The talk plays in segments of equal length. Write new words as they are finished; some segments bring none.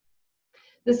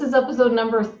This is episode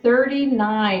number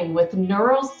 39 with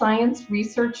neuroscience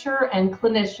researcher and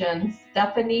clinician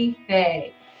Stephanie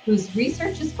Fay, whose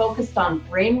research is focused on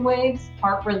brainwaves,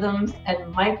 heart rhythms,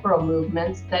 and micro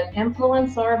movements that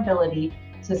influence our ability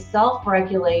to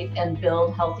self-regulate and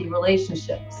build healthy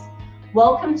relationships.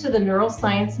 Welcome to the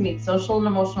Neuroscience Meets Social and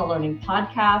Emotional Learning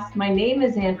podcast. My name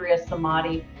is Andrea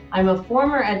Samadi. I'm a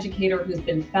former educator who's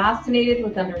been fascinated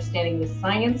with understanding the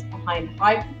science behind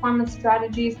high performance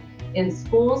strategies in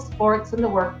schools, sports, and the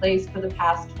workplace for the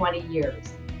past 20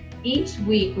 years. Each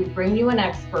week, we bring you an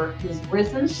expert who's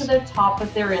risen to the top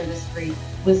of their industry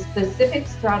with specific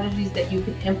strategies that you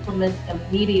can implement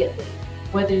immediately,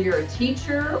 whether you're a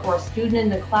teacher or student in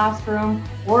the classroom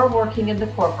or working in the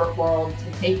corporate world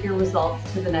to take your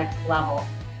results to the next level.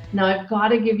 Now, I've got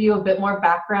to give you a bit more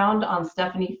background on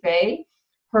Stephanie Fay.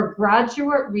 Her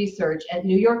graduate research at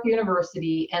New York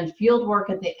University and fieldwork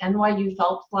at the NYU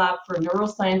Phelps Lab for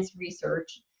Neuroscience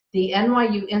Research, the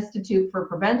NYU Institute for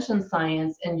Prevention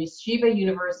Science, and Yeshiva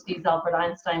University's Albert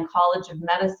Einstein College of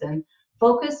Medicine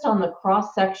focused on the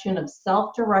cross-section of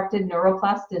self-directed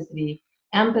neuroplasticity,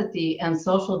 empathy, and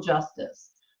social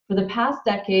justice. For the past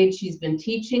decade, she's been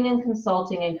teaching and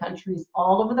consulting in countries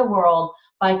all over the world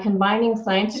by combining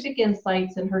scientific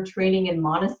insights and her training in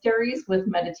monasteries with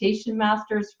meditation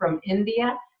masters from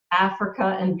India,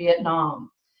 Africa, and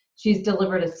Vietnam. She's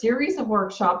delivered a series of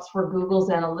workshops for Google's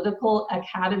Analytical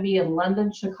Academy in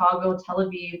London, Chicago, Tel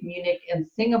Aviv, Munich, and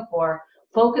Singapore,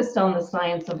 focused on the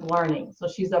science of learning. So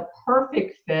she's a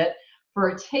perfect fit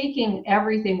for taking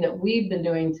everything that we've been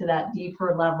doing to that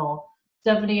deeper level.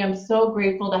 Stephanie, I'm so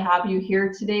grateful to have you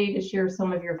here today to share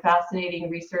some of your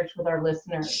fascinating research with our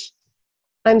listeners.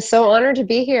 I'm so honored to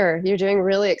be here. You're doing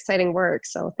really exciting work,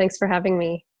 so thanks for having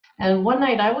me. And one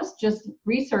night I was just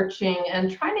researching and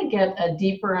trying to get a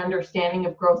deeper understanding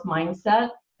of growth mindset.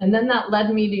 And then that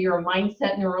led me to your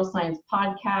Mindset Neuroscience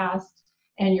podcast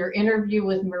and your interview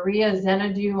with Maria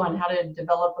Zenadu on how to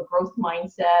develop a growth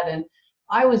mindset. And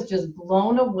I was just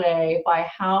blown away by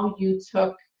how you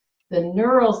took the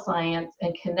neuroscience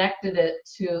and connected it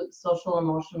to social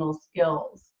emotional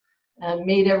skills and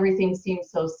made everything seem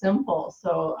so simple.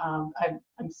 So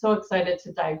I'm so excited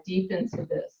to dive deep into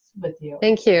this with you.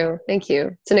 Thank you. Thank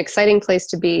you. It's an exciting place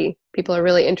to be. People are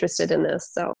really interested in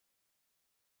this. So,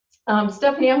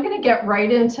 Stephanie, I'm going to get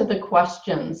right into the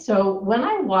questions. So when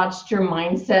I watched your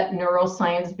Mindset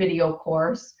Neuroscience video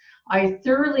course, I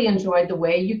thoroughly enjoyed the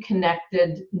way you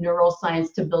connected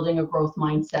neuroscience to building a growth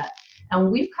mindset. And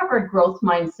we've covered growth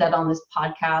mindset on this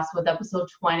podcast with episode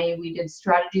 20. We did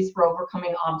strategies for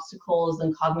overcoming obstacles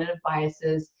and cognitive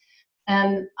biases.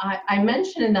 And I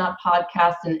mentioned in that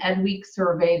podcast an EdWeek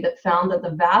survey that found that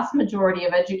the vast majority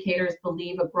of educators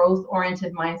believe a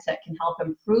growth-oriented mindset can help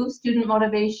improve student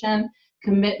motivation,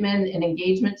 commitment, and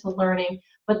engagement to learning.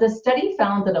 But the study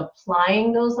found that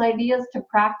applying those ideas to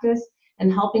practice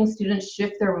and helping students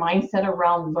shift their mindset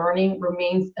around learning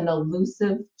remains an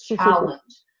elusive challenge.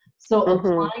 So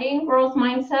applying growth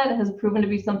mindset has proven to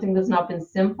be something that's not been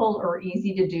simple or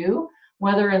easy to do,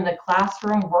 whether in the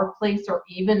classroom, workplace, or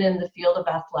even in the field of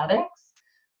athletics.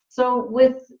 So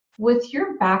with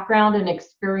your background and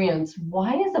experience,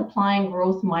 why is applying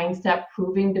growth mindset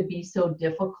proving to be so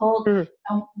difficult? And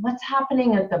what's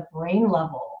happening at the brain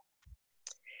level?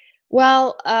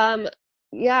 Well,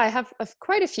 yeah, I have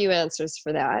quite a few answers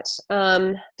for that.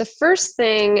 The first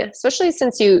thing, especially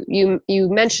since you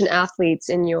mentioned athletes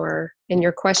in your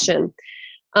question,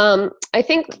 I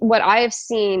think what I have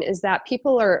seen is that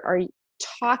people are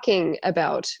talking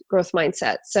about growth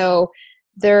mindset. So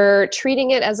they're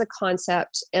treating it as a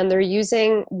concept, and they're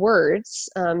using words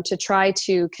to try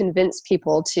to convince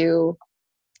people to,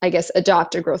 I guess,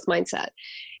 adopt a growth mindset.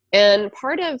 And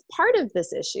part of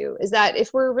this issue is that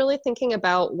if we're really thinking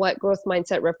about what growth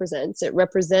mindset represents, it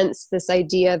represents this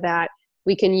idea that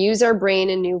we can use our brain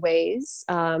in new ways.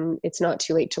 It's not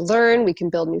too late to learn. We can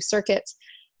build new circuits.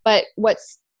 But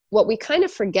what we kind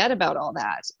of forget about all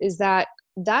that is that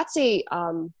that's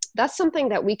something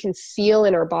that we can feel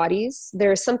in our bodies.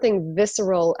 There's something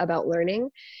visceral about learning.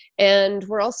 And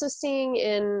we're also seeing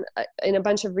in a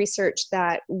bunch of research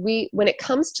that when it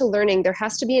comes to learning, there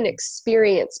has to be an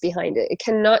experience behind it. It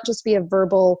cannot just be a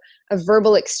verbal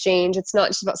exchange. It's not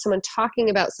just about someone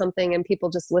talking about something and people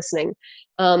just listening.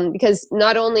 Because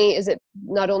not only is it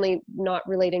not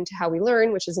relating to how we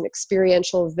learn, which is an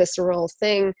experiential, visceral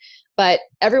thing, but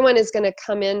everyone is going to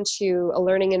come into a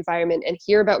learning environment and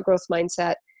hear about growth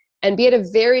mindset and be at a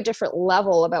very different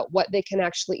level about what they can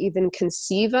actually even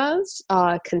conceive of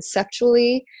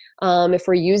conceptually. If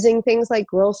we're using things like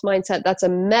growth mindset, that's a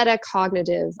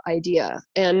metacognitive idea.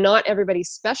 And not everybody,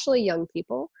 especially young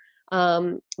people,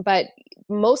 But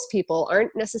most people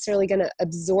aren't necessarily going to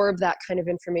absorb that kind of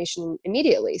information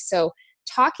immediately. So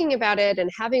talking about it and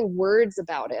having words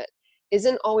about it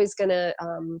isn't always going to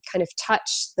kind of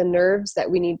touch the nerves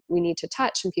that we need to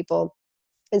touch in people.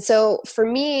 And so for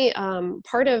me,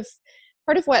 part of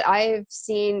what I've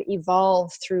seen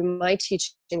evolve through my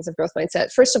teachings of growth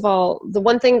mindset, first of all, the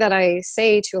one thing that I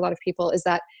say to a lot of people is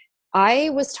that I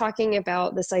was talking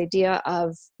about this idea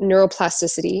of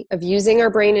neuroplasticity, of using our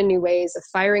brain in new ways, of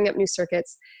firing up new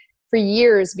circuits for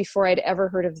years before I'd ever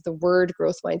heard of the word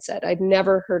growth mindset. I'd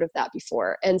never heard of that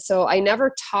before. And so I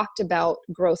never talked about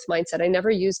growth mindset. I never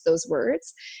used those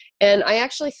words. And I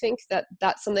actually think that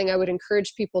that's something I would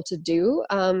encourage people to do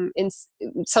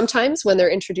sometimes when they're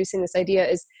introducing this idea,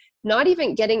 is not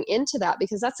even getting into that,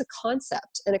 because that's a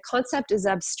concept, and a concept is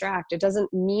abstract. It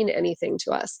doesn't mean anything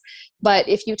to us. But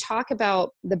if you talk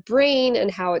about the brain and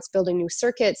how it's building new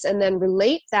circuits, and then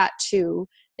relate that to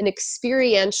an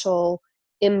experiential,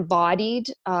 embodied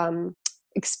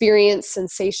experience,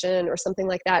 sensation, or something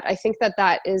like that, I think that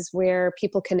that is where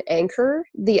people can anchor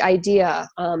the idea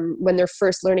when they're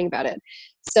first learning about it.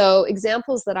 So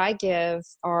examples that I give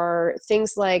are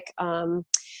things like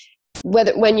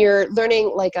when you're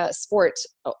learning like a sport,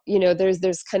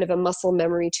 there's kind of a muscle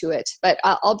memory to it. But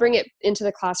I'll bring it into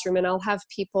the classroom, and I'll have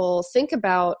people think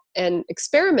about and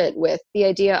experiment with the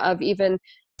idea of even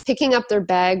picking up their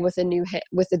bag with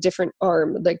a different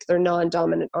arm, like their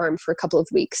non-dominant arm, for a couple of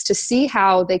weeks, to see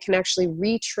how they can actually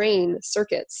retrain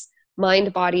circuits,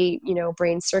 mind, body,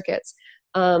 brain circuits.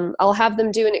 I'll have them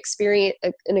do an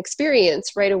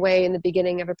experience right away in the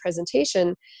beginning of a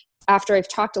presentation, after I've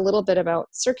talked a little bit about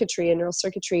circuitry and neural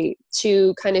circuitry,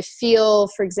 to kind of feel,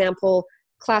 for example,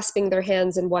 clasping their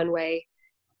hands in one way,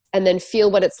 and then feel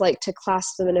what it's like to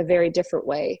clasp them in a very different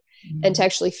way. Mm-hmm. And to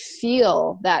actually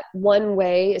feel that one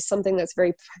way is something that's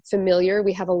very familiar.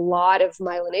 We have a lot of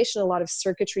myelination, a lot of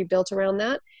circuitry built around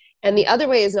that. And the other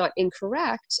way is not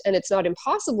incorrect, and it's not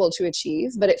impossible to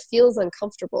achieve, but it feels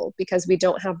uncomfortable because we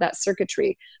don't have that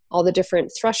circuitry. All the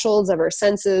different thresholds of our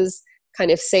senses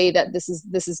kind of say that this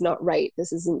is not right.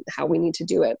 This isn't how we need to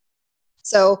do it.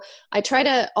 So I try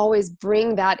to always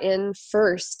bring that in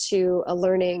first to a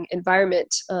learning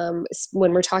environment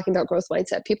when we're talking about growth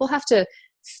mindset. People have to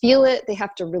feel it. They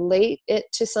have to relate it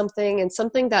to something, and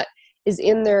something that is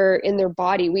in their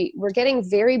body. We're getting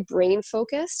very brain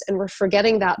focused, and we're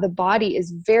forgetting that the body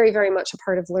is very, very much a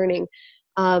part of learning.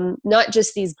 Not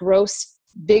just these gross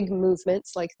big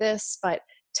movements like this, but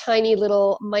tiny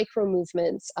little micro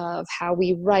movements of how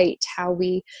we write, how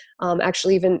we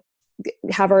actually even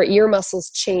have our ear muscles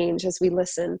change as we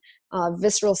listen,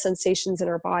 visceral sensations in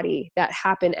our body that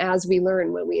happen as we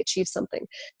learn when we achieve something.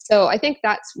 So I think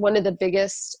that's one of the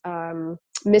biggest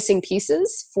missing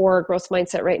pieces for growth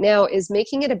mindset right now, is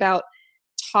making it about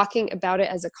talking about it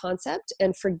as a concept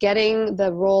and forgetting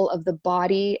the role of the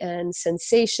body and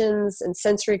sensations and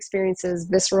sensory experiences,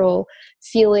 visceral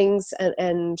feelings,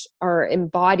 and our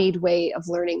embodied way of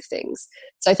learning things.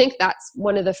 So I think that's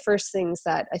one of the first things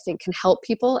that I think can help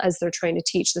people as they're trying to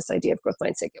teach this idea of growth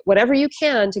mindset. Get whatever you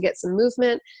can to get some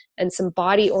movement and some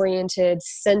body-oriented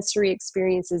sensory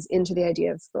experiences into the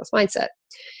idea of growth mindset.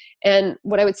 And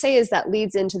what I would say is that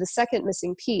leads into the second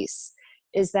missing piece,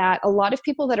 is that a lot of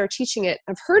people that are teaching it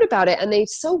have heard about it, and they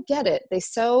so get it. They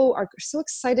are so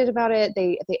excited about it.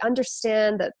 They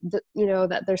understand that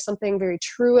that there's something very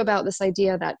true about this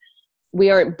idea that we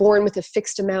aren't born with a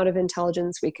fixed amount of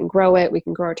intelligence. We can grow it. We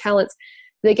can grow our talents.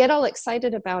 They get all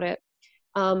excited about it,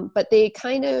 but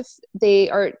they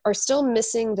are still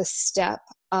missing the step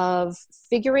of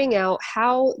figuring out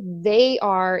how they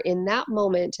are in that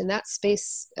moment, in that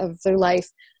space of their life,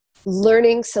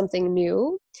 learning something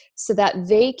new, so that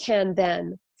they can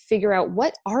then figure out,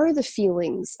 what are the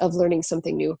feelings of learning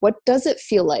something new? What does it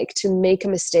feel like to make a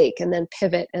mistake and then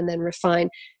pivot and then refine?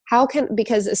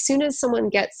 Because as soon as someone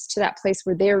gets to that place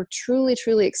where they're truly,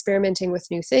 truly experimenting with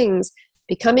new things,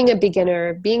 becoming a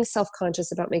beginner, being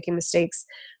self-conscious about making mistakes,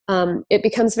 it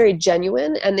becomes very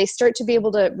genuine, and they start to be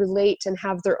able to relate and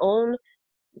have their own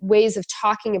ways of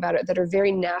talking about it that are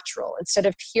very natural, instead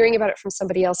of hearing about it from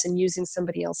somebody else and using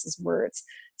somebody else's words.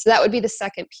 So that would be the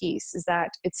second piece, is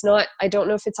that I don't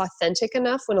know if it's authentic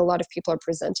enough when a lot of people are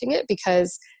presenting it,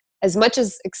 because as much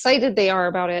as excited they are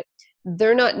about it,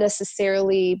 they're not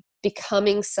necessarily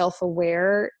becoming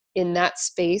self-aware in that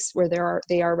space where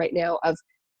they are right now, of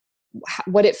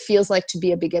what it feels like to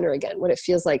be a beginner again, what it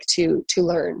feels like to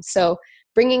learn. So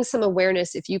bringing some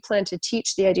awareness, if you plan to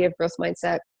teach the idea of growth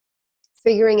mindset,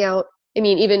 figuring out,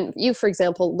 even you, for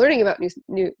example, learning about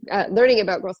learning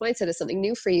about growth mindset is something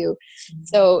new for you. Mm-hmm.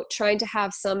 So trying to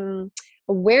have some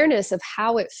awareness of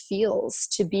how it feels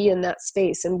to be in that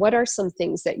space. And what are some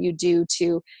things that you do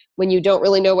to, when you don't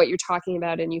really know what you're talking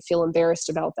about and you feel embarrassed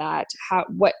about that,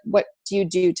 what do you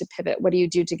do to pivot? What do you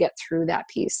do to get through that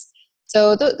piece?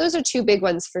 So those are two big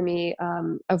ones for me,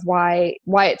 of why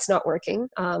it's not working.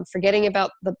 Forgetting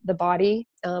about the body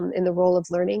in the role of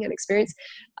learning and experience,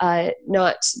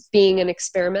 not being an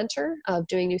experimenter of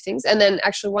doing new things. And then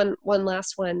actually one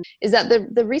last one is that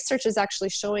the research is actually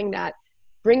showing that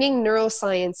bringing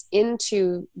neuroscience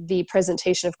into the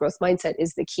presentation of growth mindset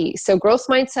is the key. So growth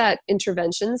mindset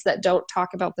interventions that don't talk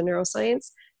about the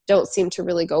neuroscience don't seem to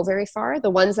really go very far.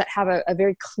 The ones that have a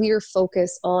very clear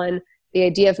focus on the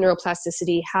idea of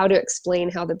neuroplasticity, how to explain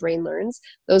how the brain learns,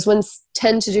 those ones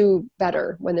tend to do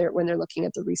better when they're looking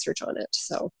at the research on it.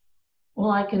 So,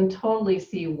 well, I can totally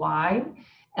see why.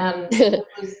 And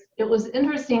it was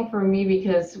interesting for me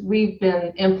because we've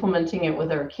been implementing it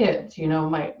with our kids. You know,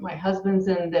 my husband's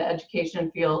in the education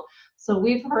field, so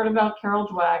we've heard about Carol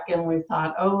Dweck and we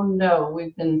thought, oh no,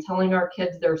 we've been telling our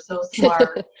kids they're so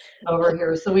smart over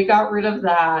here. So we got rid of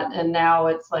that, and now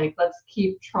it's like, let's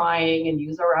keep trying and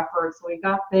use our efforts. So we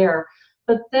got there.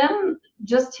 But then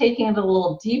just taking it a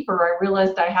little deeper, I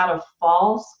realized I had a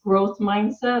false growth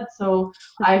mindset. So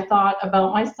I thought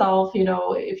about myself, you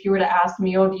know, if you were to ask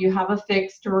me, oh, do you have a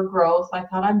fixed or a growth? I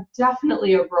thought I'm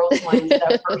definitely a growth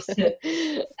mindset person.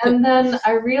 And then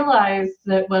I realized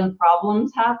that when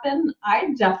problems happen,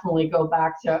 I definitely go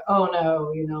back to, oh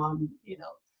no,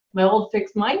 my old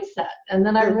fixed mindset. And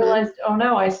then I realized, oh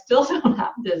no, I still don't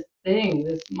have this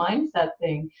mindset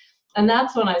thing. And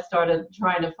that's when I started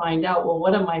trying to find out, well,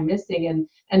 what am I missing?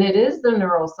 And it is the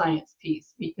neuroscience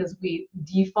piece, because we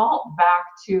default back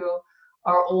to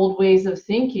our old ways of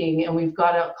thinking, and we've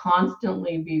got to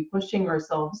constantly be pushing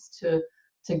ourselves to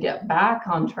get back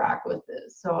on track with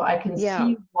this. So I can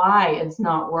see why it's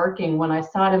not working. When I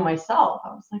saw it in myself,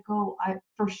 I was like, oh, I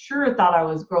for sure thought I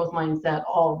was growth mindset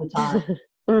all the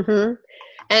time.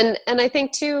 And I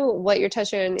think too, what you're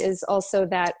touching on is also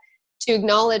that to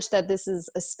acknowledge that this is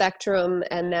a spectrum,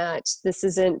 and that this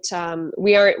isn't,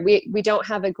 we don't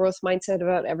have a growth mindset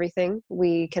about everything.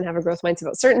 We can have a growth mindset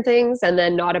about certain things, and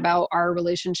then not about our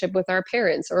relationship with our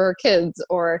parents or our kids,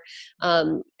 or,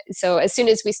 so as soon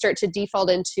as we start to default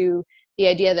into the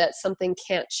idea that something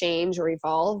can't change or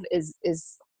evolve is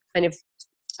kind of,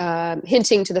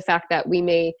 hinting to the fact that we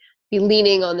may be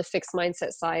leaning on the fixed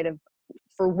mindset side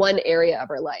for one area of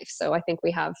our life. So I think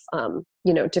we have,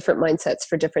 different mindsets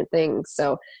for different things.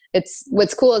 So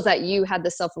what's cool is that you had the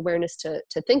self-awareness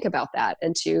to think about that,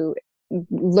 and to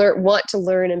want to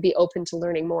learn and be open to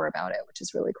learning more about it, which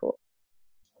is really cool.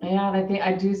 Yeah, and I think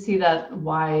I do see that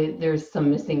why there's some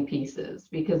missing pieces,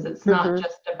 because it's not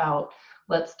just about,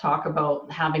 let's talk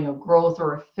about having a growth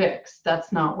or a fix.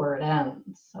 That's not where it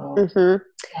ends. So,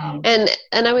 and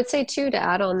I would say too, to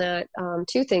add on that,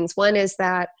 two things. One is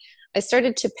that I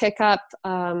started to pick up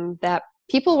that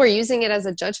people were using it as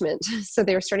a judgment. So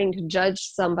they were starting to judge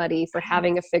somebody for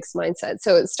having a fixed mindset.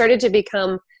 So it started to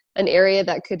become an area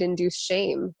that could induce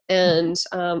shame. And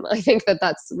I think that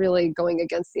that's really going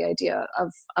against the idea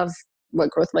of what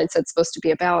growth mindset is supposed to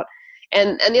be about.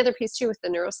 And the other piece too with the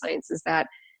neuroscience is that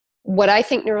what I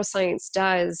think neuroscience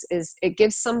does is it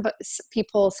gives some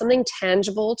people something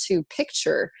tangible to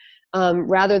picture,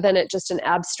 rather than it just an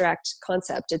abstract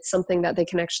concept. It's something that they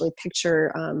can actually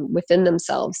picture within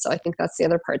themselves. So I think that's the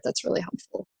other part that's really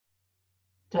helpful.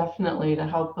 Definitely, to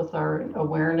help with our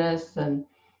awareness and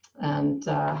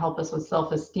help us with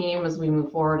self-esteem as we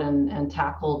move forward and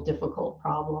tackle difficult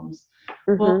problems.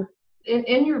 Well,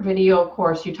 in your video, of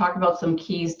course, you talk about some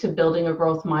keys to building a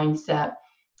growth mindset.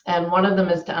 And one of them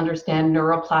is to understand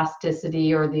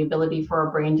neuroplasticity, or the ability for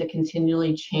our brain to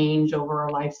continually change over our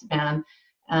lifespan,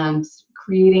 and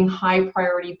creating high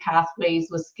priority pathways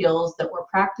with skills that we're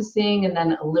practicing, and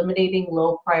then eliminating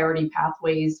low priority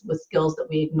pathways with skills that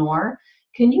we ignore.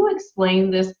 Can you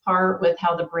explain this part with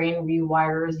how the brain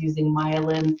rewires using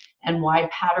myelin, and why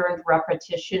patterned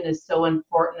repetition is so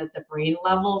important at the brain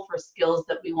level for skills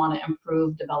that we want to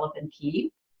improve, develop, and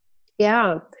keep?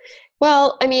 Yeah.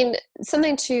 Well, I mean,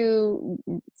 something to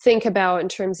think about in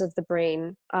terms of the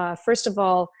brain. First of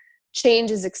all,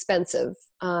 change is expensive.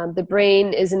 The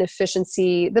brain is an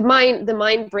efficiency. The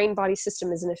mind brain body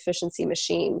system is an efficiency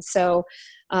machine. So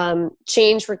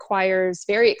change requires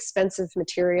very expensive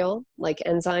material like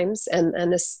enzymes and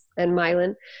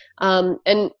myelin.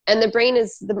 And the brain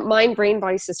is the mind brain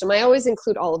body system. I always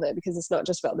include all of it because it's not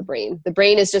just about the brain. The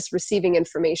brain is just receiving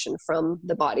information from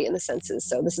the body and the senses.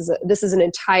 So this is an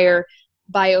entire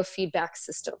biofeedback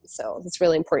system. So that's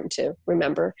really important to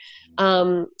remember.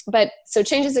 But so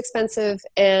change is expensive,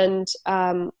 and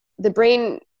the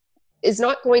brain is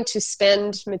not going to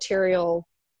spend material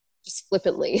just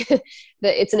flippantly.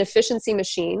 It's an efficiency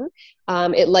machine.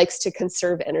 It likes to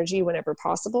conserve energy whenever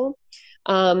possible.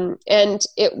 And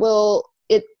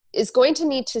it is going to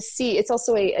need to see, it's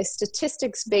also a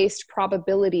statistics-based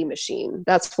probability machine.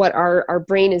 That's what our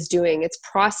brain is doing. It's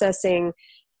processing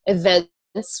events,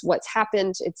 what's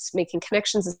happened, it's making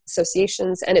connections,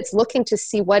 associations, and it's looking to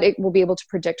see what it will be able to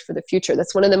predict for the future.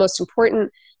 That's one of the most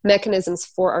important mechanisms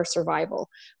for our survival.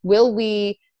 Will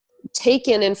we take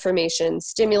in information,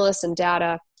 stimulus and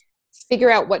data,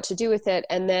 figure out what to do with it,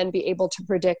 and then be able to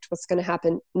predict what's going to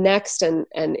happen next, and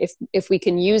if we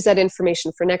can use that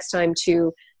information for next time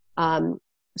to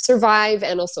survive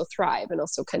and also thrive, and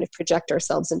also kind of project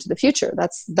ourselves into the future.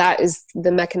 That is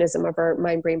the mechanism of our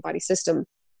mind, brain, body system.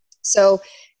 So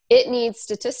it needs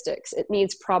statistics, it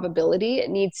needs probability,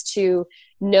 it needs to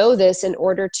know this in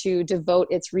order to devote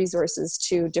its resources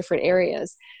to different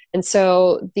areas. And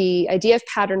so the idea of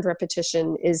patterned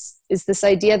repetition is this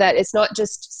idea that it's not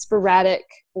just sporadic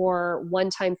or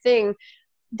one-time thing.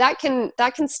 That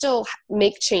can still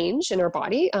make change in our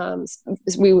body.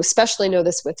 We especially know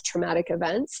this with traumatic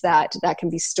events, that can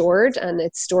be stored, and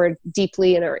it's stored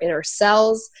deeply in our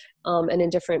cells, and in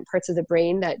different parts of the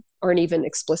brain that aren't even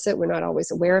explicit. We're not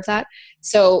always aware of that.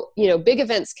 So, big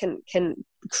events can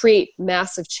create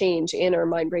massive change in our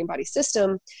mind, brain, body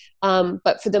system.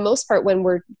 But for the most part, when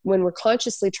we're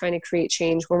consciously trying to create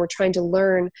change, when we're trying to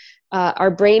learn,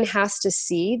 our brain has to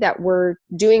see that we're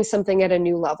doing something at a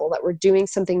new level, that we're doing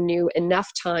something new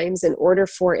enough times in order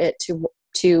for it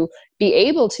to be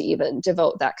able to even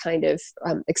devote that kind of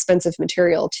expensive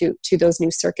material to those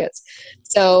new circuits.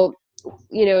 So,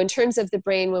 in terms of the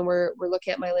brain, when we're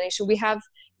looking at myelination, we have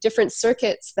different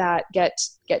circuits that get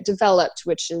developed,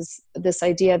 which is this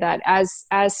idea that as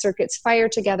circuits fire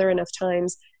together enough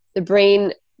times, the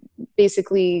brain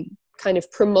basically kind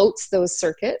of promotes those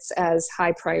circuits as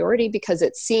high priority, because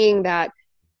it's seeing that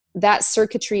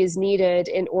circuitry is needed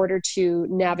in order to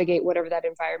navigate whatever that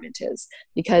environment is,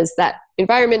 because that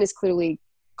environment is clearly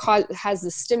has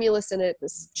this stimulus in it,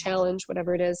 this challenge,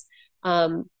 whatever it is.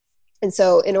 And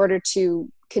so in order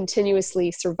to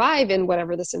continuously survive in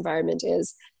whatever this environment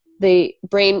is, the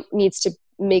brain needs to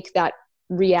make that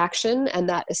reaction and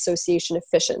that association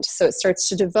efficient. So it starts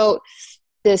to devote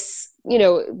this,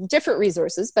 different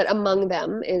resources, but among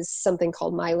them is something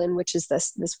called myelin, which is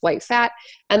this white fat.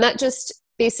 And that just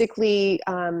basically,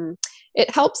 it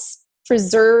helps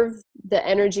preserve the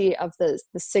energy of the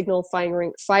signal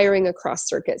firing across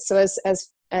circuits. So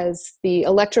as the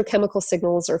electrochemical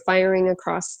signals are firing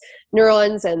across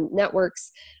neurons and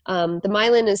networks, the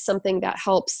myelin is something that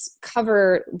helps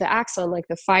cover the axon, like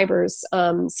the fibers,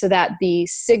 so that the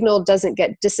signal doesn't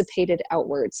get dissipated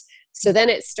outwards. So then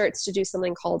it starts to do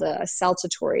something called a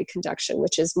saltatory conduction,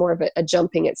 which is more of a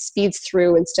jumping. It speeds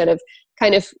through instead of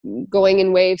kind of going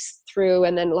in waves through,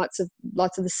 and then lots of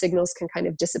the signals can kind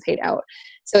of dissipate out.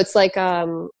 So it's like a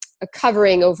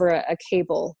covering over a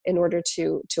cable in order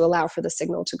to allow for the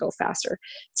signal to go faster.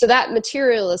 So that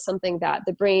material is something that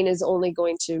the brain is only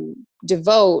going to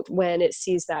devote when it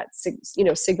sees that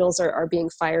signals are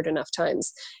being fired enough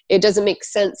times. It doesn't make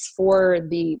sense for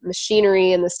the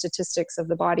machinery and the statistics of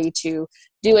the body to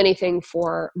do anything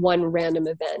for one random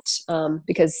event,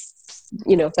 because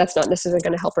that's not necessarily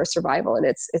going to help our survival. And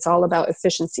it's all about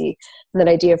efficiency and that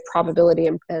idea of probability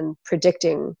and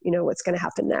predicting what's going to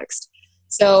happen next.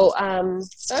 So I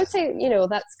would say,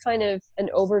 that's kind of an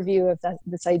overview of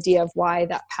this idea of why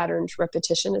that patterned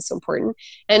repetition is so important.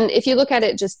 And if you look at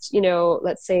it just,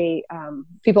 let's say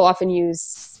people often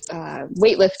use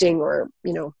weightlifting or,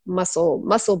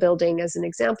 muscle building as an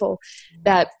example,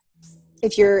 that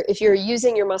if you're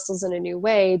using your muscles in a new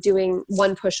way, doing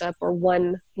one push-up or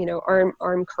one,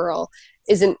 arm curl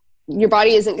your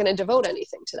body isn't going to devote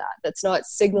anything to that. That's not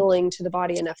signaling to the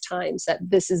body enough times that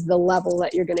this is the level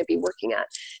that you're going to be working at.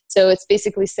 So it's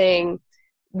basically saying,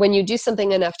 when you do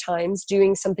something enough times,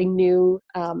 doing something new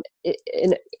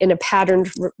in a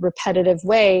patterned, repetitive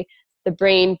way,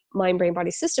 the mind, brain, body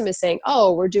system is saying,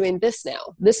 oh, we're doing this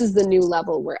now. This is the new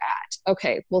level we're at.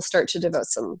 Okay, we'll start to devote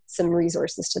some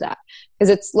resources to that,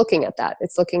 because it's looking at that.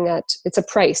 It's a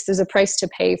price. There's a price to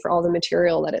pay for all the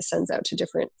material that it sends out to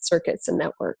different circuits and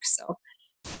networks. So,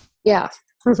 yeah.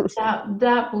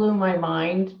 That blew my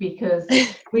mind, because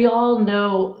we all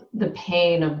know the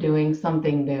pain of doing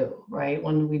something new, right?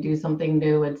 When we do something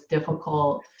new, it's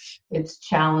difficult, it's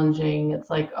challenging. It's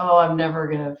like, oh, I'm never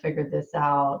going to figure this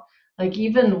out. Like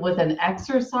even with an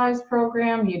exercise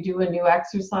program, you do a new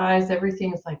exercise,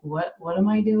 everything's like, what am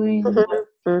I doing? Where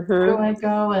do I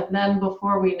go? And then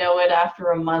before we know it,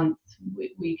 after a month,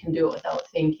 we can do it without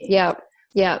thinking.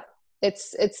 Yeah.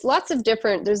 It's lots of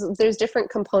different, there's different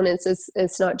components.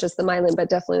 It's not just the myelin, but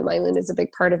definitely the myelin is a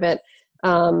big part of it.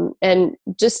 And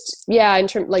just, yeah, in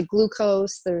terms like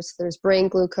glucose, there's brain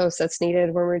glucose that's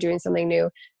needed when we're doing something new.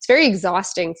 It's very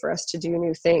exhausting for us to do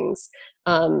new things.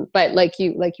 But like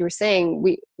you were saying,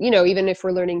 we, even if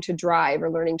we're learning to drive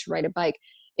or learning to ride a bike,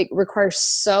 it requires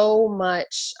so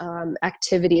much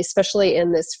activity, especially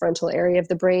in this frontal area of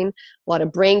the brain, a lot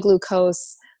of brain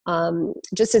glucose.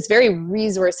 Just it's very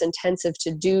resource intensive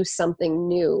to do something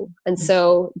new. And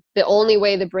so the only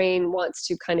way the brain wants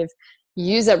to kind of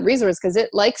use up resource, because it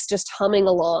likes just humming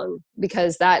along,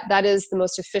 because that is the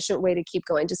most efficient way to keep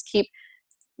going. Just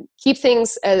keep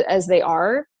things as they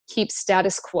are, keep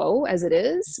status quo as it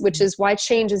is, which is why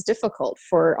change is difficult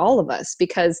for all of us,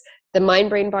 because the mind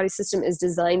brain body system is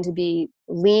designed to be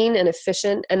lean and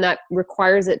efficient, and that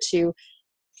requires it to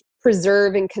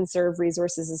preserve and conserve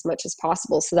resources as much as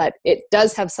possible, so that it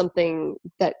does have something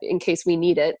that in case we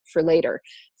need it for later.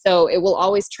 So it will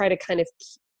always try to kind of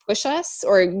push us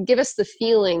or give us the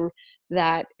feeling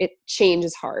that change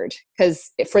is hard,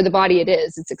 because for the body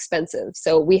it's expensive.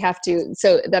 So we have to,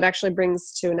 so that actually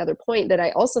brings to another point that I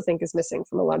also think is missing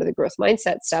from a lot of the growth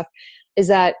mindset stuff, is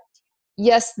that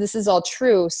yes, this is all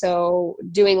true. So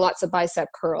doing lots of bicep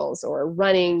curls or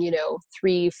running,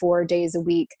 3-4 days a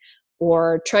week,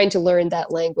 or trying to learn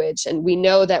that language. And we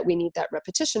know that we need that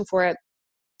repetition for it.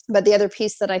 But the other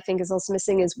piece that I think is also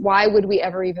missing is, why would we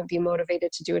ever even be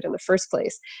motivated to do it in the first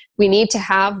place? We need to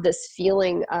have this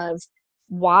feeling of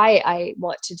why I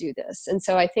want to do this. And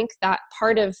so I think that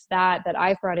part of that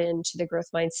I've brought into the growth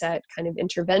mindset kind of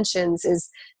interventions is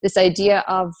this idea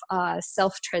of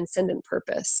self-transcendent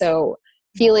purpose. So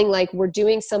feeling like we're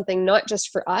doing something not just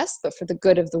for us, but for the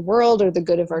good of the world, or the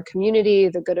good of our community,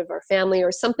 the good of our family,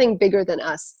 or something bigger than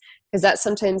us. Because that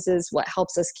sometimes is what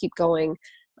helps us keep going,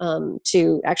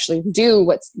 to actually do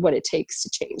what it takes to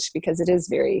change, because it is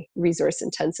very resource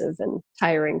intensive and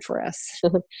tiring for us.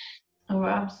 Oh,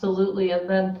 absolutely. And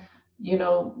then,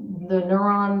 the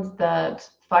neurons that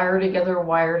fire together,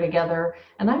 wire together.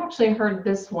 And I actually heard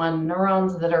this one: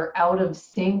 neurons that are out of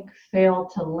sync fail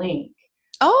to link.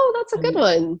 Oh, that's a good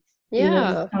one.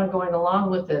 Yeah. Just kind of going along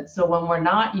with it. So when we're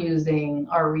not using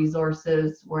our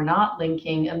resources, we're not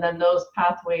linking, and then those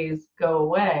pathways go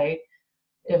away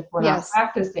if we're not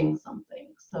practicing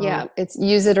something. So yeah, it's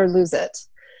use it or lose it.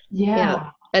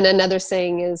 Yeah. And another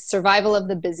saying is survival of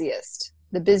the busiest.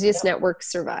 The busiest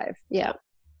networks survive. Yeah.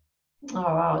 Oh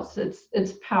wow,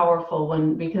 it's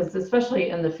powerful because especially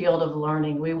in the field of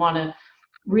learning, we want to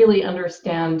really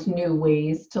understand new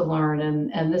ways to learn,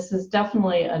 and this is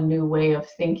definitely a new way of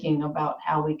thinking about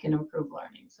how we can improve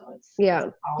learning. So it's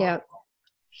powerful.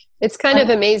 It's kind of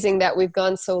amazing that we've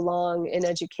gone so long in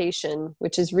education,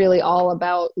 which is really all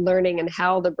about learning and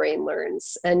how the brain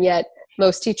learns. And yet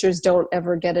most teachers don't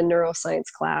ever get a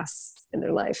neuroscience class in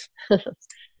their life.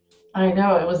 I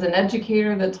know. It was an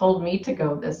educator that told me to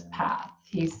go this path.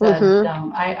 He said,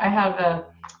 I have a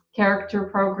character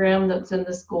program that's in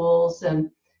the schools,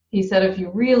 and he said, if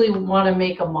you really want to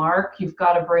make a mark, you've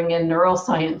got to bring in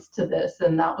neuroscience to this.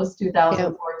 And that was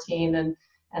 2014.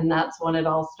 And that's when it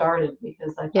all started,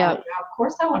 because I thought, of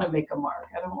course I want to make a mark.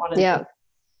 I don't want to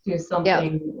do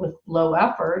something with low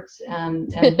effort.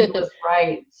 And he was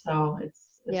right. So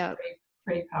it's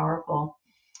pretty powerful.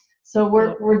 So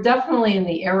we're definitely in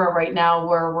the era right now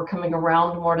where we're coming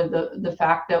around more to the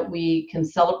fact that we can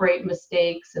celebrate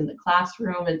mistakes in the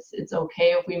classroom. It's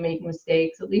okay if we make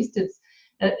mistakes. At least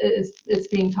it's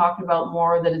being talked about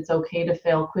more, that it's okay to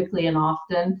fail quickly and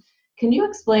often. Can you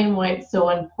explain why it's so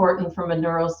important from a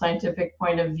neuroscientific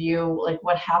point of view, like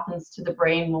what happens to the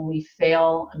brain when we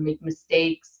fail and make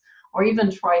mistakes, or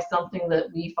even try something that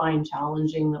we find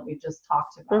challenging that we just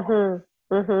talked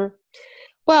about?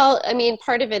 Well, I mean,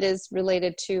 part of it is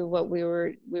related to what we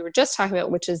were just talking about,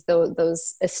 which is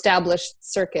those established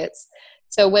circuits.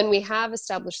 So when we have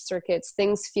established circuits,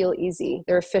 things feel easy.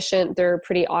 They're efficient. They're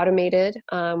pretty automated.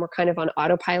 We're kind of on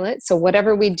autopilot. So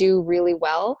whatever we do really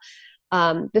well.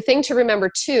 The thing to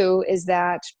remember too is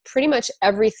that pretty much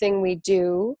everything we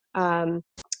do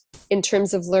in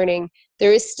terms of learning,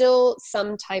 there is still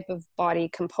some type of body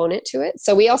component to it.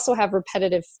 So we also have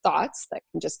repetitive thoughts that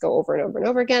can just go over and over and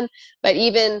over again. But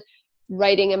even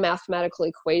writing a mathematical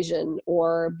equation,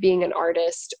 or being an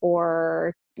artist,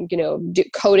 or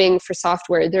coding for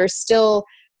software, there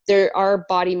are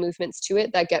body movements to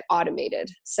it that get automated.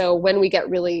 So when we get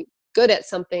really good at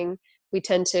something, we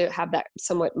tend to have that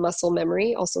somewhat muscle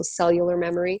memory, also cellular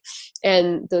memory,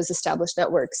 and those established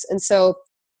networks. And so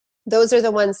those are the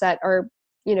ones that are,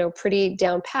 pretty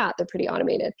down pat. They're pretty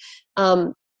automated.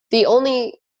 The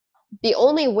only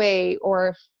way,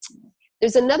 or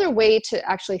there's another way to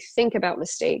actually think about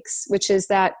mistakes, which is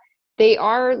that they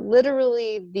are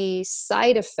literally the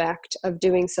side effect of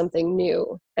doing something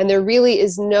new. And there really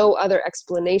is no other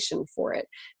explanation for it.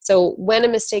 So when a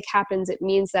mistake happens, it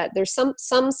means that there's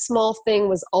some small thing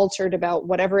was altered about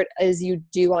whatever it is you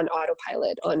do on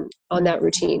autopilot on that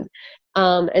routine.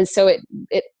 And so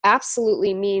it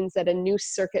absolutely means that a new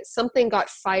circuit, something got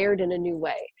fired in a new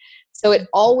way. So it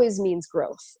always means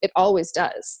growth. It always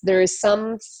does. There is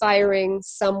some firing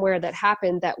somewhere that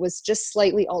happened that was just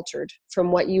slightly altered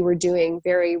from what you were doing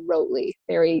very rotely,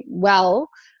 very well,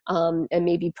 and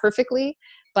maybe perfectly.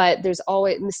 But there's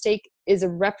always, mistake is a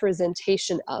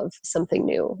representation of something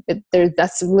new.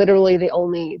 That's literally the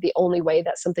only way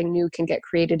that something new can get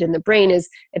created in the brain, is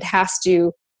it has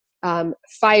to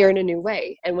fire in a new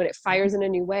way. And when it fires in a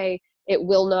new way, it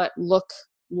will not look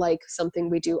like something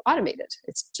we do automated.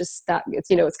 It's just that,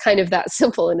 it's kind of that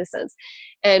simple in a sense.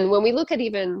 And when we look at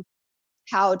even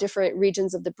how different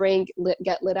regions of the brain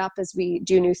get lit up as we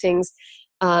do new things,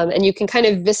 and you can kind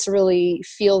of viscerally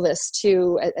feel this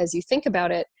too as you think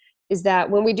about it, is that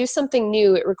when we do something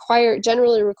new, it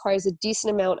generally requires a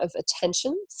decent amount of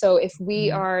attention. So if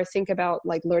we think about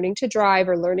like learning to drive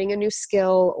or learning a new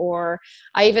skill, or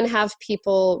I even have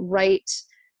people write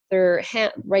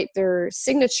their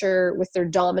signature with their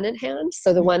dominant hand,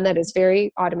 so the one that is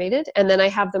very automated, and then I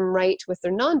have them write with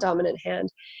their non-dominant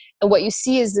hand. And what you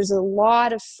see is there's a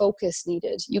lot of focus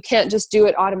needed. You can't just do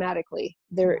it automatically.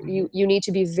 You need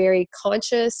to be very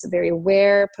conscious, very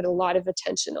aware, put a lot of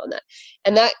attention on that.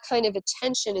 And that kind of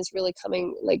attention is really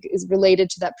is related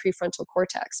to that prefrontal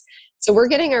cortex. So we're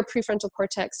getting our prefrontal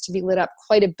cortex to be lit up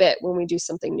quite a bit when we do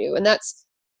something new. And that's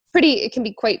it can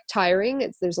be quite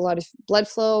tiring. There's a lot of blood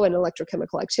flow and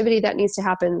electrochemical activity that needs to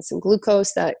happen, some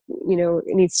glucose that,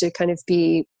 needs to kind of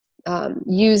be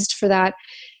used for that.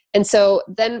 And so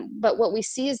but what we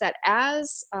see is that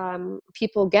as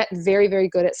people get very, very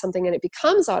good at something and it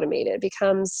becomes automated, it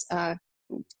becomes,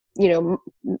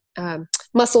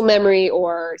 muscle memory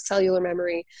or cellular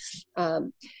memory,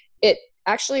 it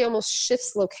actually almost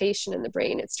shifts location in the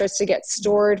brain. It starts to get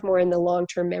stored more in the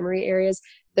long-term memory areas.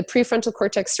 The prefrontal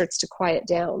cortex starts to quiet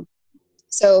down.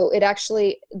 So it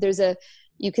actually,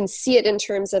 you can see it in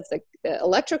terms of the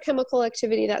electrochemical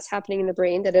activity that's happening in the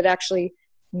brain, that it actually,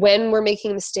 when we're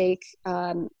making a mistake,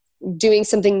 doing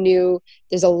something new,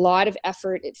 there's a lot of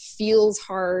effort, it feels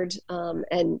hard,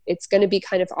 and it's going to be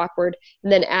kind of awkward.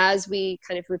 And then as we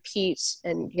kind of repeat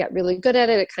and get really good at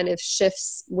it, it kind of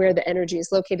shifts where the energy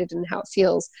is located and how it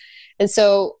feels. And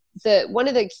so one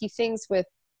of the key things with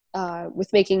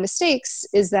making mistakes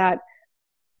is that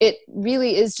it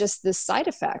really is just this side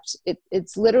effect.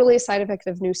 It's literally a side effect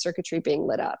of new circuitry being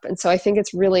lit up. And so I think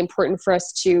it's really important for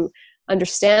us to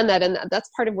understand that. And that's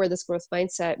part of where this growth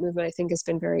mindset movement, I think, has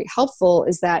been very helpful,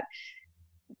 is that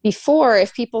before,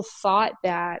 if people thought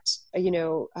that,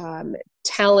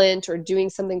 talent or doing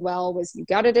something well was you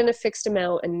got it in a fixed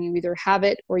amount and you either have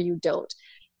it or you don't.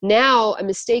 Now, a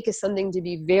mistake is something to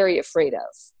be very afraid of,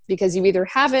 because you either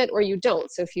have it or you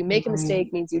don't. So if you make a mistake,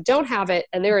 it means you don't have it,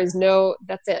 and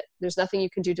that's it. There's nothing you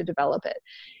can do to develop it.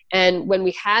 And when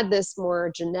we had this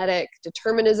more genetic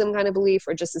determinism kind of belief,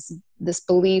 or just this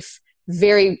belief,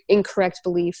 very incorrect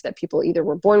belief, that people either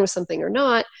were born with something or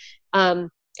not, and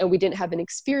we didn't have an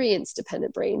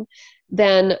experience-dependent brain,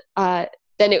 then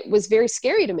it was very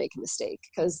scary to make a mistake,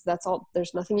 because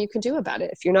there's nothing you can do about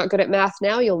it. If you're not good at math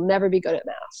now, you'll never be good at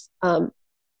math.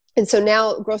 And so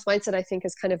now growth mindset, I think,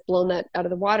 has kind of blown that out of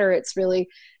the water. It's really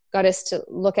got us to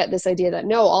look at this idea that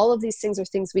no, all of these things are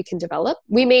things we can develop.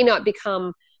 We may not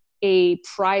become a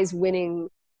prize-winning,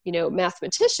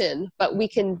 mathematician, but we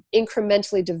can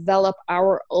incrementally develop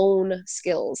our own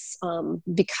skills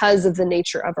because of the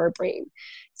nature of our brain.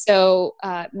 So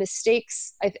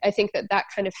mistakes, I think that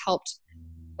kind of helped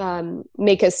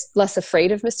make us less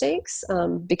afraid of mistakes,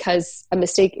 because a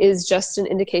mistake is just an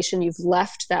indication you've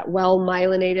left that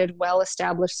well-myelinated,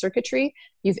 well-established circuitry.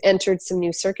 You've entered some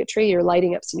new circuitry, you're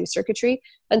lighting up some new circuitry.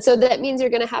 And so that means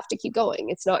you're going to have to keep going.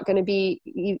 It's not going to be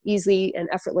easy and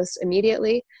effortless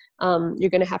immediately. You're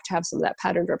going to have some of that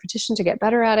patterned repetition to get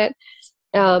better at it.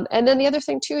 And then the other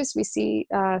thing too is we see,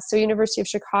 so University of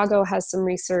Chicago has some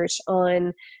research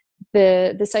on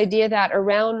this idea that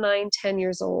around 9-10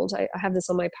 years old, I have this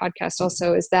on my podcast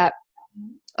also, is that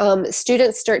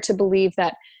students start to believe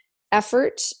that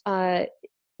effort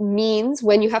means,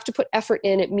 when you have to put effort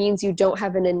in, it means you don't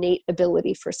have an innate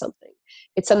ability for something.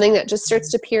 It's something that just starts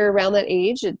to appear around that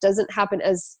age. It doesn't happen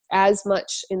as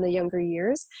much in the younger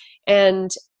years.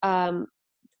 And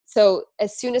So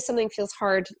as soon as something feels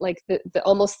hard, like the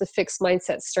almost the fixed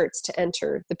mindset starts to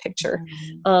enter the picture.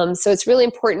 So it's really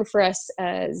important for us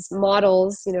as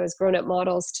models, as grown-up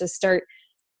models, to start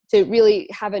to really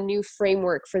have a new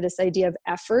framework for this idea of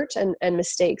effort and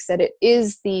mistakes, that it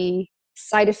is the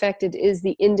side effect, it is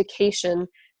the indication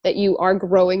that you are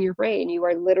growing your brain. You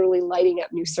are literally lighting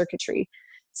up new circuitry.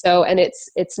 So, and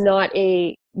it's not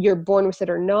you're born with it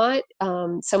or not.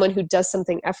 Someone who does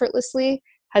something effortlessly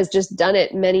has just done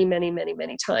it many, many, many,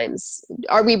 many times.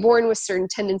 Are we born with certain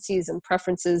tendencies and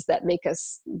preferences that make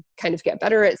us kind of get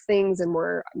better at things and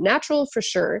more natural? For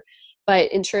sure. But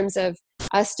in terms of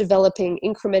us developing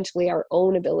incrementally our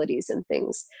own abilities and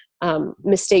things,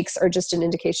 mistakes are just an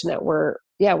indication that we're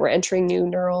entering new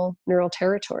neural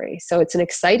territory. So it's an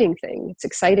exciting thing. It's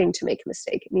exciting to make a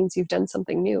mistake. It means you've done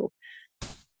something new.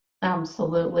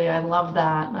 Absolutely. I love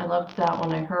that. I loved that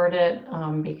when I heard it,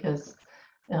 because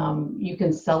you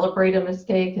can celebrate a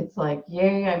mistake. It's like,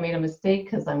 yay, I made a mistake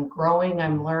because I'm growing,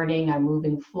 I'm learning, I'm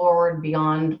moving forward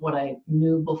beyond what I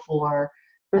knew before.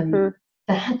 And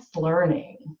that's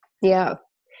learning. Yeah.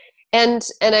 And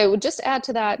I would just add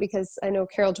to that, because I know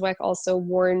Carol Dweck also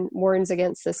warns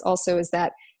against this also, is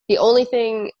that the only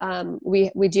thing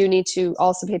we do need to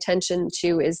also pay attention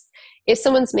to is if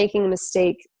someone's making a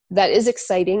mistake, that is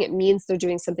exciting. It means they're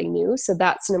doing something new. So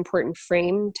that's an important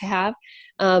frame to have.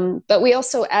 But we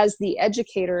also, as the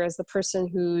educator, as the person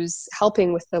who's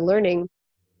helping with the learning,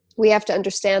 we have to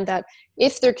understand that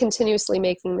if they're continuously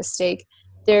making a mistake,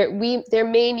 there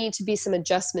may need to be some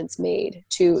adjustments made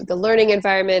to the learning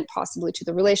environment, possibly to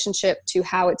the relationship, to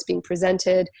how it's being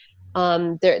presented.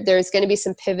 There's going to be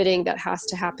some pivoting that has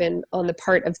to happen on the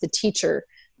part of the teacher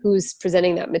who's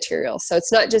presenting that material. So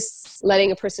it's not just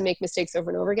letting a person make mistakes over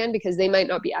and over again, because they might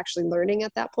not be actually learning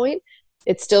at that point.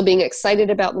 It's still being excited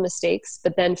about the mistakes,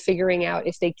 but then figuring out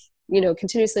if they,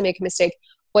 continuously make a mistake,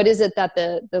 what is it that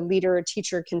the leader or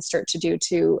teacher can start to do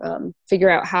to figure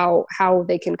out how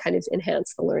they can kind of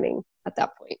enhance the learning at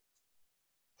that point.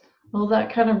 Well,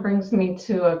 that kind of brings me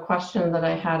to a question that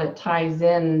I had. It ties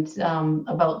in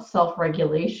about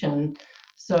self-regulation.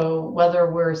 So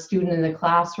whether we're a student in the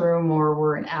classroom or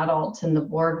we're an adult in the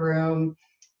boardroom,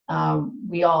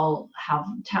 we all have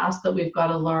tasks that we've got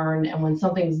to learn. And when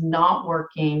something's not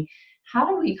working, how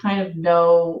do we kind of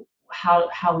know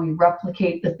how we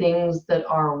replicate the things that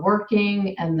are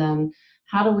working? And then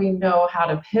how do we know how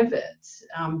to pivot?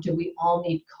 Do we all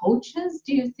need coaches,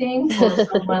 do you think, or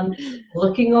someone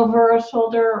looking over our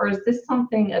shoulder? Or is this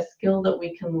a skill that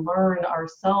we can learn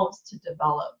ourselves to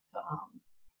develop?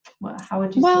 How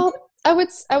would you say? I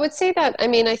would say that,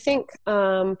 I think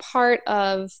part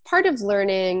of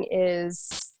learning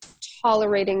is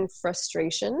tolerating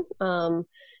frustration.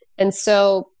 And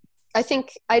so I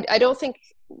think, I don't think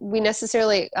we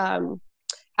necessarily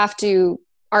have to,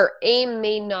 our aim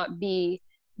may not be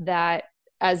that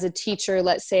as a teacher,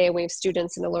 let's say we have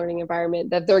students in a learning environment,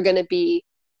 that they're going to be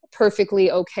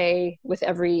perfectly okay with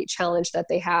every challenge that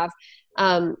they have.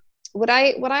 What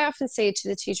I often say to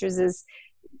the teachers is,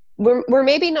 we're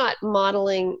maybe not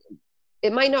modeling,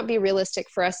 it might not be realistic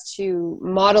for us to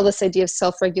model this idea of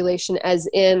self-regulation as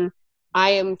in,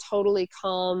 I am totally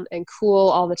calm and cool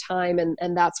all the time,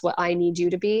 and that's what I need you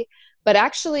to be. But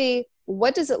actually,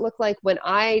 what does it look like when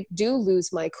I do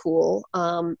lose my cool?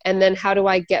 And then how do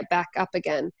I get back up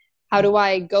again? How do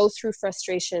I go through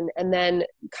frustration and then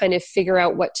kind of figure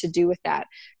out what to do with that?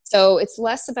 So it's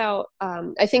less about,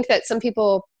 I think that some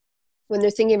people, when they're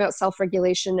thinking about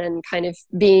self-regulation and kind of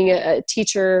being a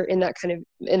teacher in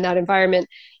that environment,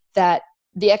 that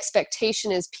the expectation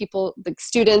is the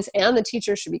students and the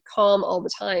teacher should be calm all the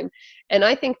time. And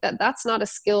I think that that's not a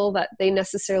skill that they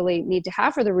necessarily need to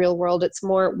have for the real world. It's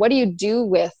more, what do you do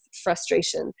with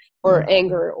frustration or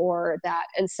anger or that?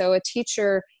 And so a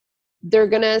teacher, they're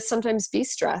going to sometimes be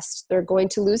stressed. They're going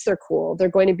to lose their cool. They're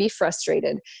going to be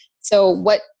frustrated. So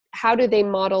how do they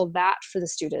model that for the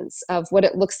students of what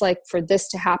it looks like for this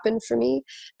to happen for me?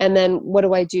 And then what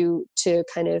do I do to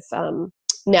kind of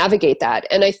navigate that?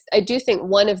 And I do think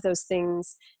one of those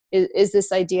things is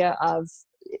this idea of,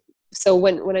 so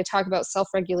when I talk about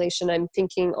self-regulation, I'm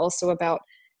thinking also about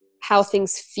how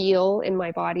things feel in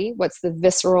my body. What's the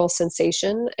visceral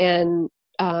sensation? And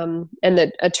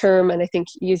a term, and I think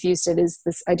you've used it, is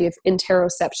this idea of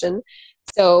interoception.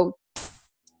 So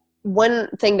one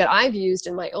thing that I've used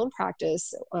in my own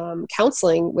practice,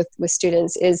 counseling with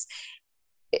students, is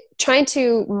trying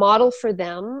to model for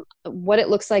them what it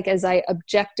looks like as I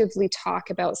objectively talk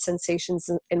about sensations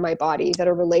in my body that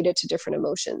are related to different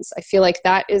emotions. I feel like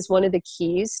that is one of the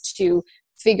keys to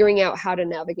figuring out how to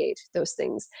navigate those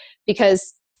things,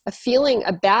 because a feeling,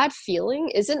 a bad feeling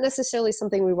isn't necessarily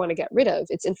something we want to get rid of.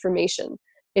 It's information.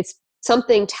 It's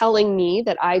something telling me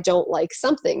that I don't like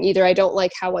something. Either I don't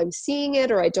like how I'm seeing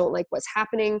it, or I don't like what's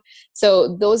happening.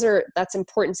 So that's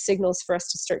important signals for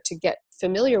us to start to get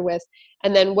familiar with.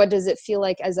 And then what does it feel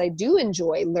like as I do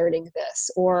enjoy learning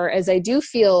this, or as I do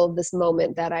feel this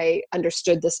moment that I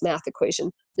understood this math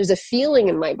equation? There's a feeling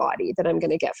in my body that I'm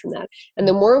going to get from that. And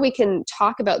the more we can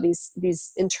talk about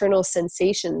these internal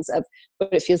sensations of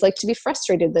what it feels like to be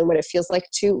frustrated, then what it feels like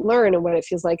to learn, and what it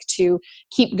feels like to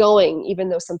keep going even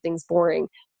though something's boring.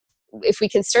 If we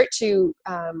can start to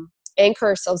anchor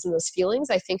ourselves in those feelings,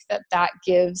 I think that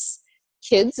gives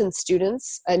kids and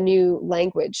students a new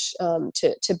language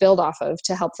to build off of,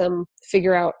 to help them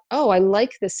figure out, oh, I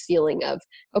like this feeling of,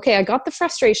 okay, I got the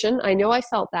frustration, I know I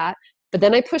felt that, but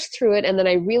then I pushed through it, and then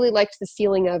I really liked the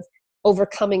feeling of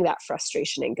overcoming that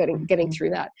frustration and getting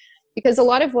through that. Because a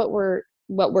lot of what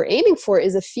we're aiming for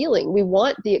is a feeling. We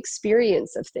want the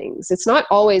experience of things. It's not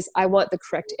always, I want the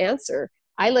correct answer.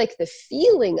 I like the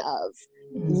feeling of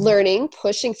learning,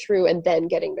 pushing through, and then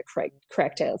getting the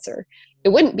correct answer. It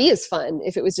wouldn't be as fun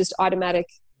if it was just automatic.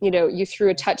 You threw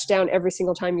a touchdown every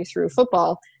single time you threw a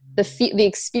football. The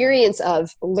experience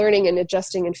of learning and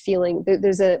adjusting and feeling,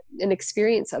 there's an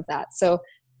experience of that. So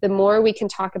the more we can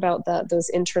talk about those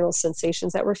internal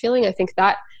sensations that we're feeling, I think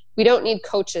that we don't need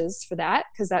coaches for that,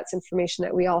 because that's information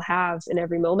that we all have in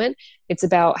every moment. It's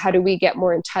about how do we get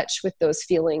more in touch with those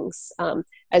feelings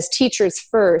as teachers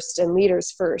first and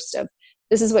leaders first, of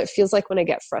this is what it feels like when I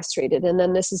get frustrated. And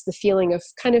then this is the feeling of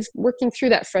kind of working through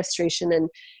that frustration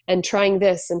and trying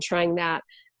this and trying that.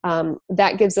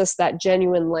 That gives us that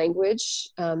genuine language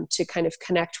to kind of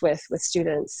connect with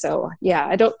students. So yeah,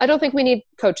 I don't think we need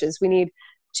coaches. We need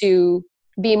to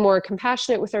be more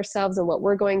compassionate with ourselves and what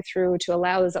we're going through, to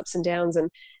allow those ups and downs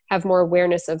and have more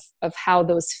awareness of how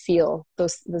those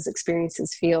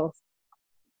experiences feel.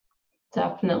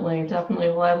 Definitely.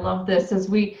 Well, I love this. As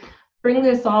we bring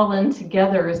this all in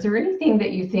together, is there anything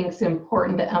that you think is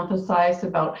important to emphasize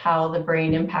about how the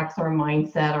brain impacts our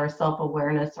mindset, our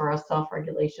self-awareness, or our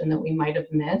self-regulation that we might have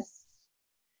missed?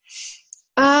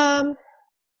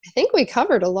 I think we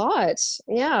covered a lot.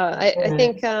 Yeah, I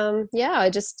think,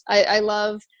 I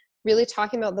love really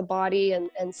talking about the body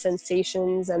and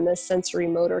sensations and the sensory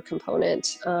motor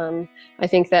component. I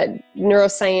think that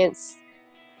neuroscience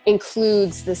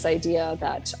includes this idea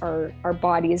that our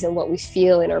bodies and what we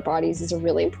feel in our bodies is a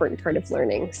really important part of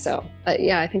learning. So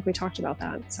I think we talked about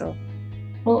that. So,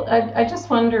 well, I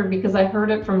just wonder, because I heard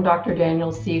it from Dr.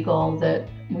 Daniel Siegel that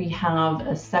we have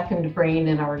a second brain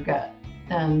in our gut,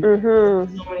 and so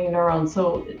many neurons.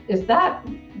 So is that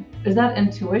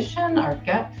intuition, our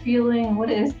gut feeling? What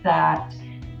is that?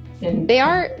 They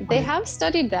have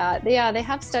studied that. Yeah, they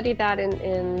have studied that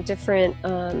in different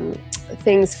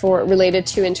things related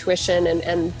to intuition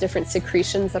and different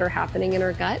secretions that are happening in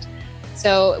our gut.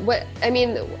 So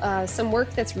some work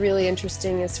that's really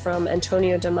interesting is from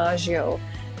Antonio Damasio,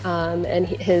 and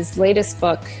his latest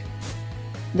book,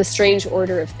 The Strange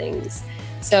Order of Things.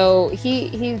 So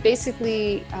he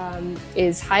basically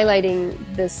is highlighting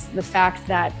the fact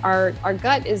that our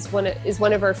gut is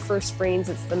one of our first brains.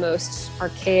 It's the most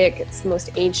archaic, it's the most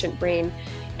ancient brain.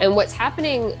 And what's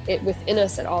happening within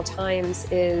us at all times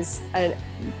is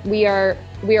we are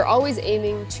always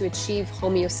aiming to achieve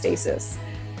homeostasis.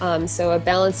 So a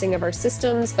balancing of our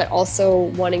systems, but also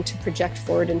wanting to project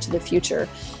forward into the future.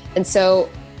 And so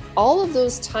all of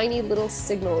those tiny little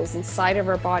signals inside of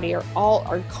our body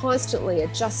are constantly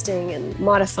adjusting and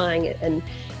modifying it and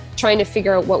trying to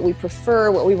figure out what we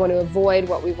prefer, what we want to avoid,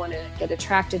 what we want to get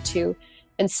attracted to.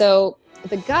 And so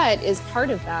the gut is part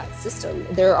of that system.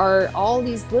 There are all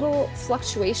these little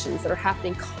fluctuations that are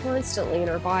happening constantly in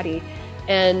our body.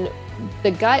 And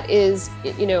the gut is,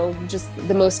 just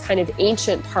the most kind of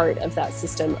ancient part of that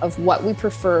system of what we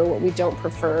prefer, what we don't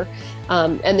prefer.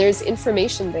 And there's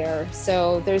information there.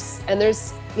 So there's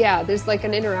like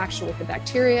an interaction with the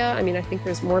bacteria. I think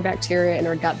there's more bacteria in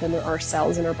our gut than there are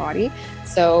cells in our body.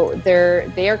 So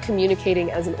they are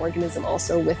communicating as an organism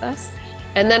also with us.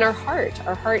 And then our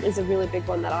heart is a really big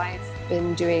one that I've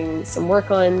been doing some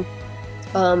work on.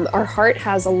 Our heart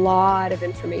has a lot of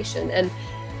information. And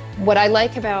what I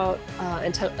like about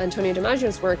Antonio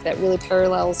Damasio's work that really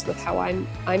parallels with how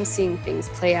I'm seeing things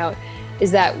play out is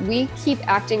that we keep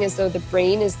acting as though the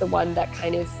brain is the one that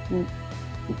kind of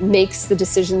makes the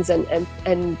decisions and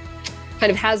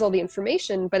kind of has all the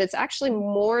information, but it's actually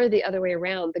more the other way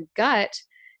around. The gut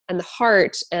and the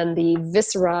heart and the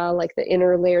viscera, like the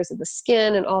inner layers of the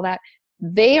skin and all that,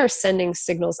 they are sending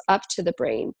signals up to the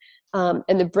brain.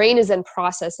 And the brain is then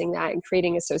processing that and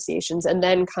creating associations and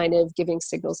then kind of giving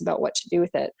signals about what to do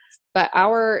with it. But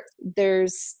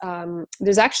there's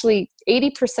actually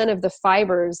 80% of the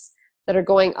fibers that are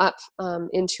going up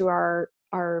into our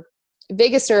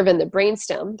vagus nerve and the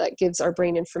brainstem that gives our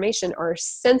brain information are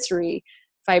sensory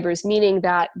fibers, meaning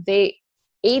that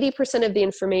 80% of the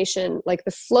information, like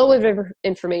the flow of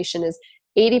information, is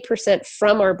 80%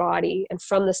 from our body and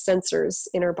from the sensors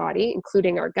in our body,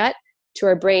 including our gut, to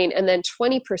our brain. And then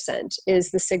 20%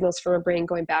 is the signals from our brain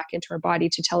going back into our body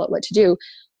to tell it what to do,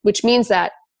 which means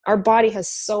that our body has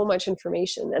so much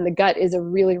information, and the gut is a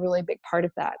really, really big part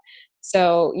of that.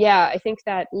 So yeah, I think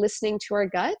that listening to our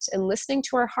gut and listening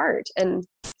to our heart, and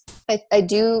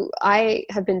I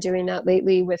have been doing that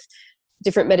lately with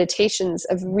different meditations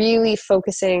of really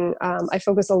focusing. I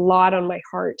focus a lot on my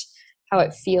heart, how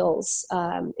it feels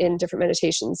in different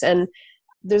meditations. And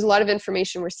there's a lot of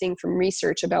information we're seeing from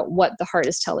research about what the heart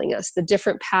is telling us, the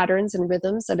different patterns and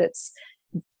rhythms that it's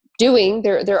doing.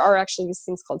 There are actually these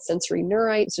things called sensory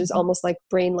neurites. There's almost like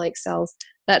brain-like cells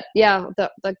that,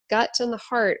 the gut and the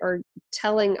heart are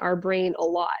telling our brain a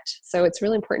lot. So it's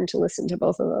really important to listen to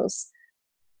both of those.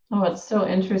 Oh, it's so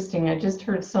interesting. I just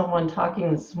heard someone talking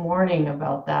this morning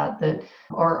about that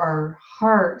our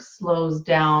heart slows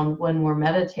down when we're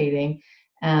meditating,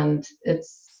 and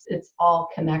it's all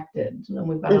connected. And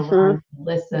we've got to learn to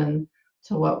listen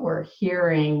to what we're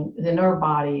hearing in our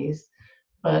bodies.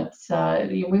 But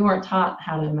we weren't taught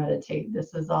how to meditate.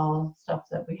 This is all stuff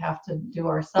that we have to do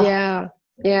ourselves.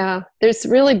 Yeah. There's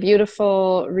really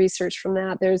beautiful research from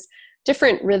that. There's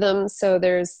different rhythms. So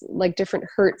there's like different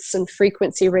hertz and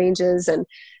frequency ranges. And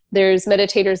there's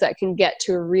meditators that can get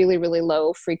to a really, really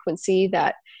low frequency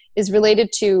that is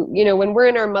related to, when we're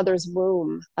in our mother's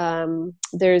womb,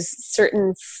 there's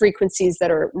certain frequencies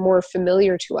that are more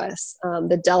familiar to us.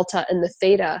 The delta and the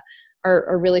theta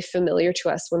are really familiar to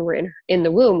us when we're in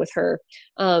the womb with her.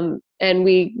 And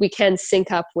we can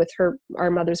sync up with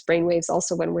our mother's brainwaves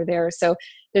also when we're there. So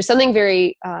there's something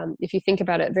very, if you think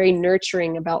about it, very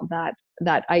nurturing about that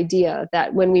idea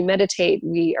that when we meditate,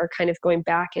 we are kind of going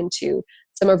back into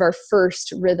some of our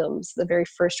first rhythms, the very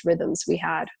first rhythms we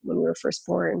had when we were first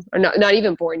born, or not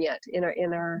even born yet in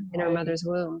our mother's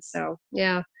womb. So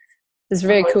yeah. There's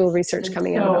very cool research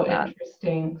coming out about that.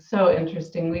 So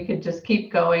interesting. We could just keep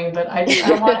going, but I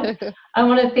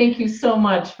want to thank you so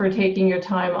much for taking your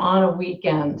time on a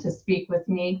weekend to speak with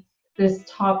me. This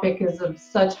topic is of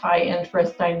such high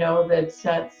interest. I know that it's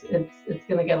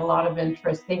going to get a lot of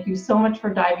interest. Thank you so much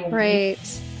for diving deep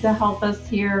to help us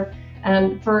here.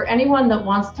 And for anyone that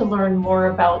wants to learn more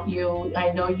about you,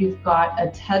 I know you've got a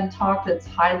TED Talk that's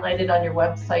highlighted on your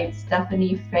website,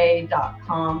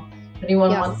 stephaniefay.com. If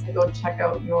anyone wants to go check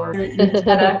out your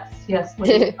TEDx, what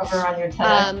do you cover on your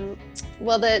TEDx?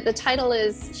 Well, the title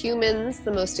is Humans,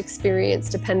 the Most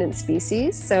Experienced Dependent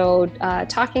Species. So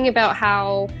talking about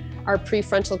how our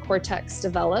prefrontal cortex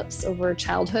develops over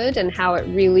childhood and how it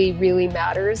really, really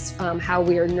matters, how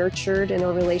we are nurtured in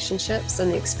our relationships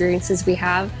and the experiences we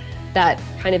have that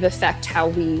kind of affect how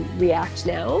we react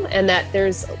now, and that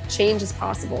there's change is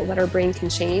possible, that our brain can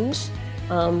change.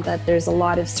 That there's a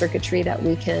lot of circuitry that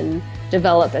we can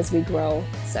develop as we grow.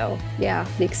 So yeah,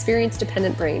 the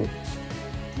experience-dependent brain.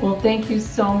 Well, thank you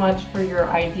so much for your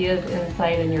ideas,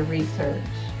 insight, and your research.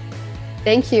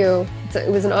 Thank you. It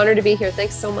was an honor to be here.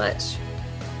 Thanks so much.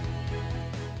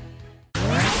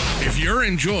 If you're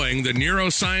enjoying the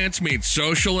Neuroscience Meets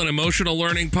Social and Emotional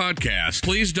Learning podcast,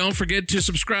 please don't forget to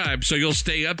subscribe so you'll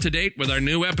stay up to date with our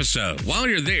new episode. While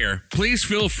you're there, please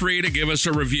feel free to give us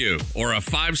a review or a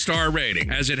 5-star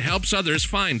rating, as it helps others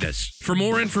find us. For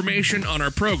more information on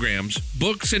our programs,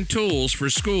 books, and tools for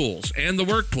schools and the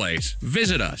workplace,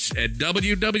 visit us at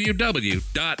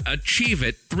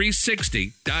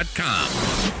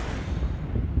www.achieveit360.com.